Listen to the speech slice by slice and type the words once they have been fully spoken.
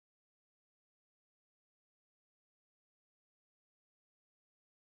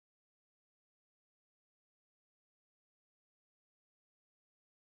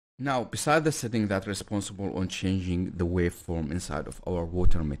Now, beside the setting that's responsible on changing the waveform inside of our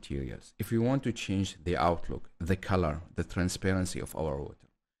water materials, if we want to change the outlook, the color, the transparency of our water,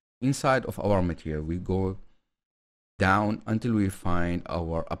 inside of our material, we go down until we find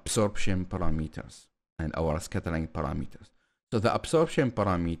our absorption parameters and our scattering parameters. So the absorption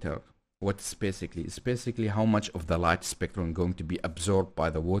parameter, what's basically, is basically how much of the light spectrum going to be absorbed by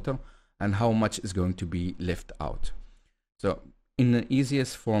the water and how much is going to be left out. So in the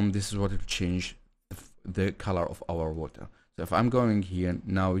easiest form, this is what will change the color of our water. So if I'm going here,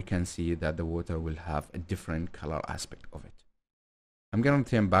 now we can see that the water will have a different color aspect of it. I'm going to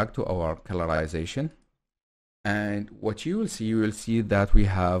turn back to our colorization. And what you will see that we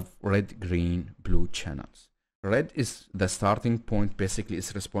have red, green, blue channels. Red is the starting point, basically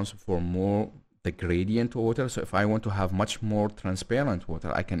it's responsible for more the gradient water. So if I want to have much more transparent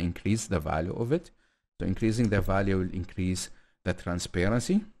water, I can increase the value of it. So increasing the value will increase the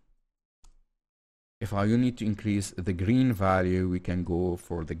transparency. If you need to increase the green value, we can go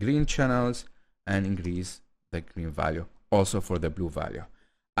for the green channels and increase the green value, also for the blue value.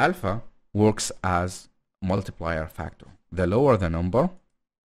 Alpha works as multiplier factor. The lower the number,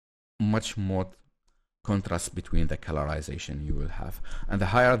 much more contrast between the colorization you will have, and the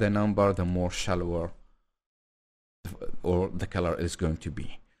higher the number, the more shallower or the color is going to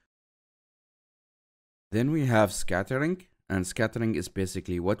be. Then we have scattering, and scattering is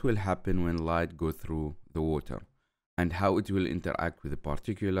basically what will happen when light go through the water and how it will interact with the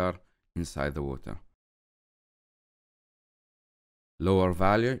particular inside the water. Lower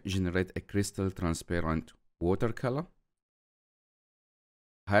value generate a crystal transparent water color.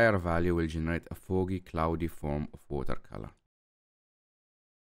 Higher value will generate a foggy, cloudy form of water color.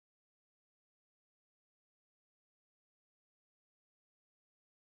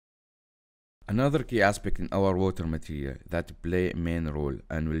 Another key aspect in our water material that play a main role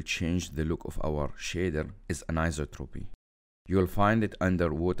and will change the look of our shader is anisotropy. You will find it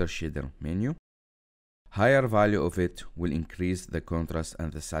under water shader menu. Higher value of it will increase the contrast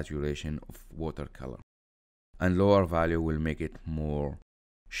and the saturation of water color, and lower value will make it more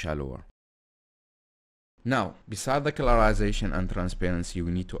shallower. Now, beside the colorization and transparency,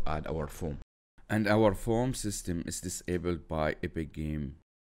 we need to add our foam. And our foam system is disabled by Epic Game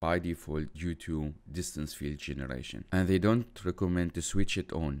by default due to distance field generation. And they don't recommend to switch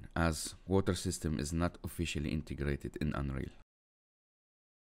it on as water system is not officially integrated in Unreal.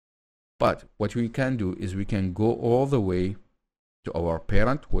 But what we can do is we can go all the way to our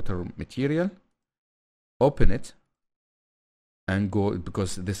parent water material, open it, and go,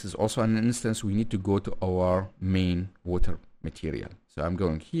 because this is also an instance, we need to go to our main water material. So I'm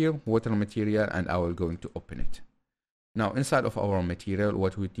going here, water material, and I will going to open it. Now inside of our material,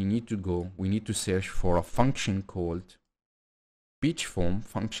 what we need to go, we need to search for a function called beach foam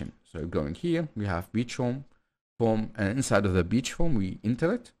function. So going here, we have beach foam, and inside of the beach foam, we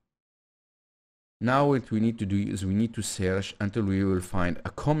enter it. Now what we need to do is we need to search until we will find a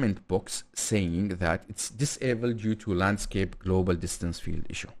comment box saying that it's disabled due to landscape global distance field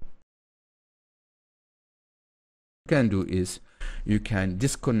issue. What you can do is you can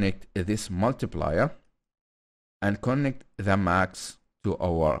disconnect this multiplier and connect the max to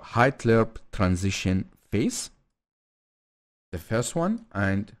our height lerp transition phase, the first one,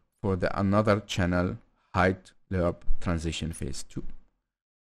 and for the another channel height lerp transition phase 2.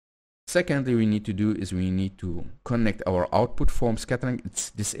 Secondly, we need to do is we need to connect our output foam scattering.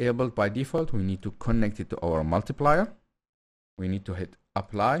 It's disabled by default. We need to connect it to our multiplier. We need to hit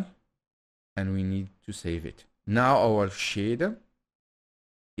apply and we need to save it. Now our shader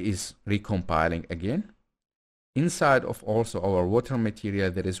is recompiling again. Inside of also our water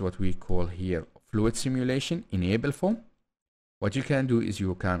material, there is what we call here fluid simulation, enable foam. What you can do is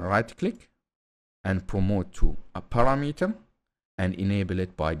you can right click and promote to a parameter and enable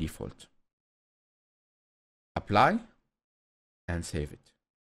it by default. Apply and save it.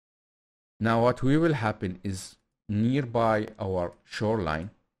 Now what will happen is nearby our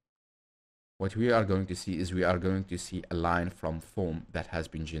shoreline, what we are going to see is we are going to see a line from foam that has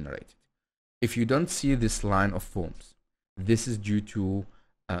been generated. If you don't see this line of foams, this is due to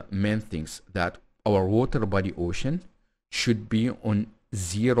main things that our water body ocean should be on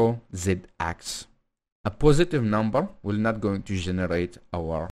 0 z-axis. A positive number will not going to generate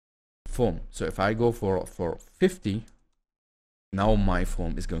our foam. So if I go for 50, now my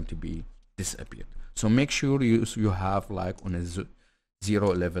foam is going to be disappeared. So make sure you have like on a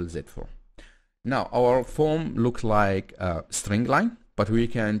 0 level Z form. Now our foam looks like a string line, but we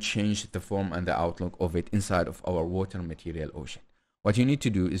can change the form and the outlook of it inside of our water material ocean. What you need to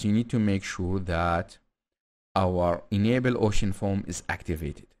do is you need to make sure that our enable ocean foam is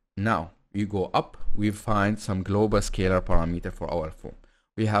activated. Now you go up, we find some global scalar parameter for our foam.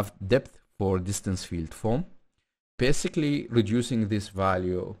 We have depth for distance field foam. Basically, reducing this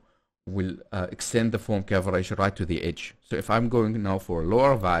value will extend the foam coverage right to the edge. So if I'm going now for a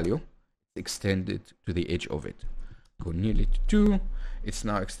lower value, extend it to the edge of it. Go nearly to 2, it's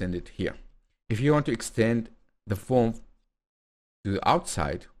now extended here. If you want to extend the foam to the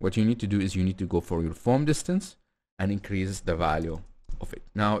outside, what you need to do is you need to go for your foam distance and increase the value of it.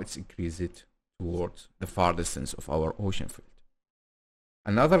 Now it's increase it towards the far distance of our ocean field.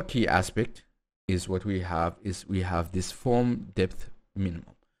 Another key aspect is what we have this foam depth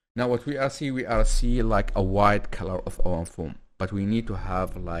minimum. Now what we are see like a white color of our foam, but we need to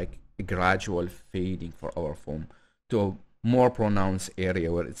have like a gradual fading for our foam to a more pronounced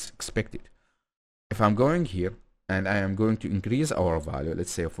area where it's expected. If I'm going here and I am going to increase our value,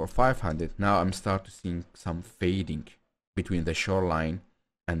 let's say for 500, now I'm start to seeing some fading between the shoreline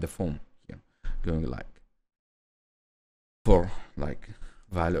and the foam here, going like for like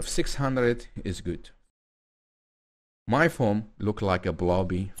value of 600 is good. My foam look like a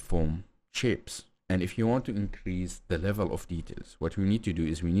blobby foam shapes, and if you want to increase the level of details, what we need to do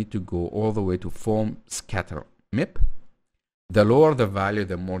is we need to go all the way to foam scatter MIP. The lower the value,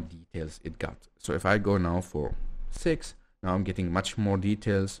 the more details it got. So if I go now for 6, now I'm getting much more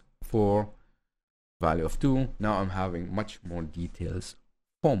details. For value of 2, now I'm having much more details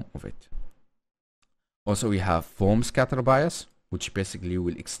foam of it. Also we have foam scatter bias, which basically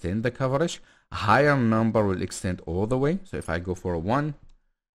will extend the coverage. A higher number will extend all the way. So if I go for a 1,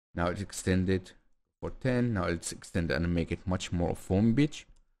 now it's extended. For 10, now it's extended and make it much more foam beach.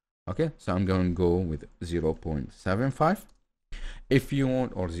 Okay, so I'm going to go with 0.75. If you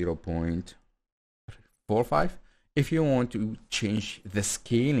want, or 0.45. If you want to change the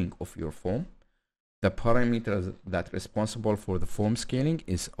scaling of your foam, the parameters that responsible for the foam scaling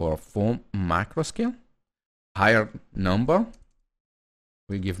is our foam macro scale. Higher number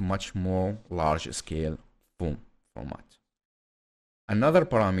will give much more large scale foam format. Another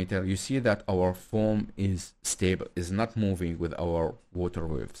parameter, you see that our foam is stable, is not moving with our water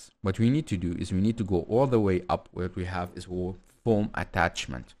waves. What we need to do is we need to go all the way up. What we have is foam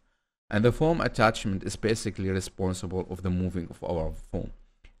attachment, and the foam attachment is basically responsible of the moving of our foam.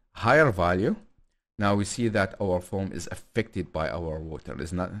 Higher value, now we see that our foam is affected by our water,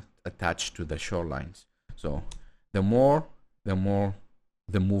 is not attached to the shorelines. So the more the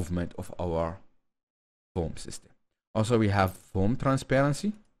movement of our foam system. Also we have foam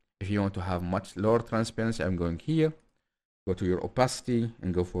transparency. If you want to have much lower transparency, I'm going here, go to your opacity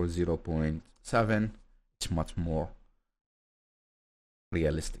and go for 0.7. It's much more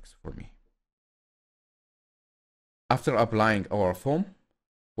realistic for me. After applying our foam,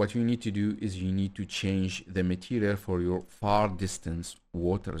 what you need to do is you need to change the material for your far distance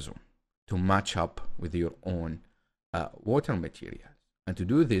water zone to match up with your own water material. And to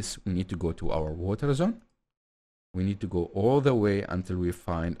do this, we need to go to our water zone. We need to go all the way until we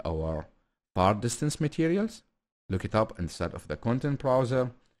find our far distance materials. Look it up inside of the content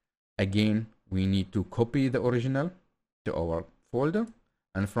browser. Again, we need to copy the original to our folder,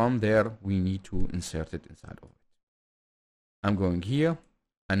 and from there we need to insert it inside of it. I'm going here,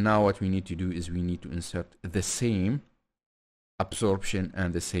 and now what we need to do is we need to insert the same absorption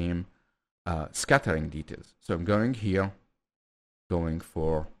and the same scattering details. So I'm going here, going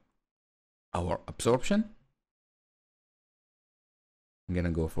for our absorption. I'm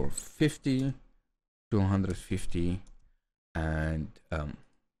gonna go for 50, 250, and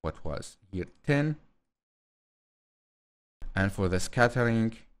what was here 10. And for the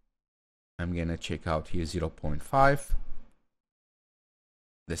scattering, I'm gonna check out here 0.5.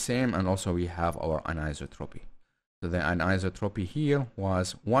 The same, and also we have our anisotropy. So the anisotropy here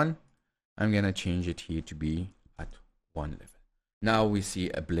was 1. I'm gonna change it here to be at 1 level. Now we see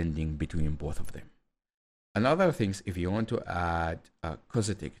a blending between both of them. Another thing, if you want to add a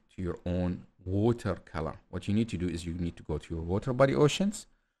caustics to your own water color, what you need to do is you need to go to your water body oceans,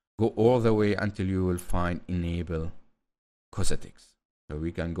 go all the way until you will find enable caustics. So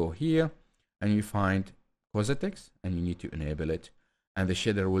we can go here and you find caustics and you need to enable it, and the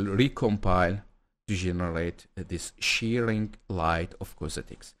shader will recompile to generate this shearing light of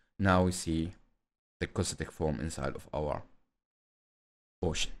caustics. Now we see the caustic form inside of our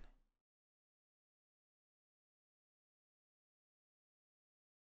ocean.